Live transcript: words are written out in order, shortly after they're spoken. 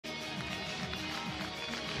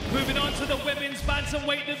Moving on to the women's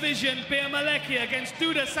bantamweight division, Malecki against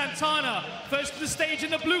Duda Santana. First to the stage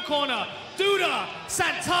in the blue corner, Duda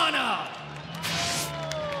Santana.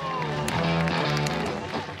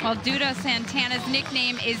 Well, Duda Santana's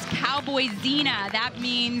nickname is Cowboy Zena. That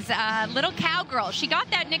means little cowgirl. She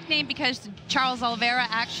got that nickname because Charles Oliveira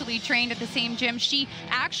actually trained at the same gym. She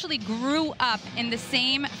actually grew up in the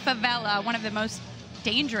same favela, one of the most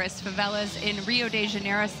dangerous favelas in Rio de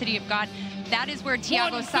Janeiro, City of God. That is where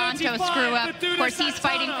Thiago Santos grew up. Of course, he's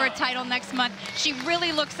fighting for a title next month. She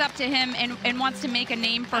really looks up to him and wants to make a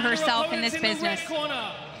name for herself in this business.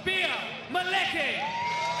 Malecki.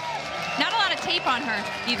 Not a lot of tape on her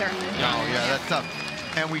either. No, yeah, that's tough.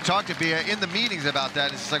 And we talked to Bia in the meetings about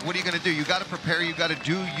that. It's like, what are you going to do? You got to prepare. You got to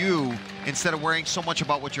do you instead of worrying so much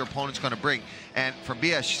about what your opponent's going to bring. And for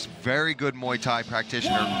Bia, she's a very good Muay Thai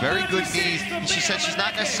practitioner, very good knees. And she said she's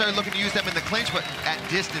not necessarily looking to use them in the clinch, but at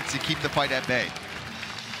distance to keep the fight at bay.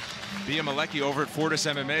 Bia Malecki over at Fortis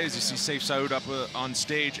MMA, as you see Safe Saud up on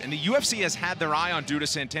stage. And the UFC has had their eye on Duda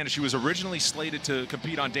Santana. She was originally slated to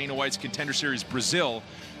compete on Dana White's Contender Series Brazil.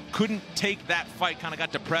 Couldn't take that fight, kind of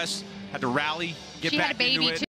got depressed, had to rally, get back into it.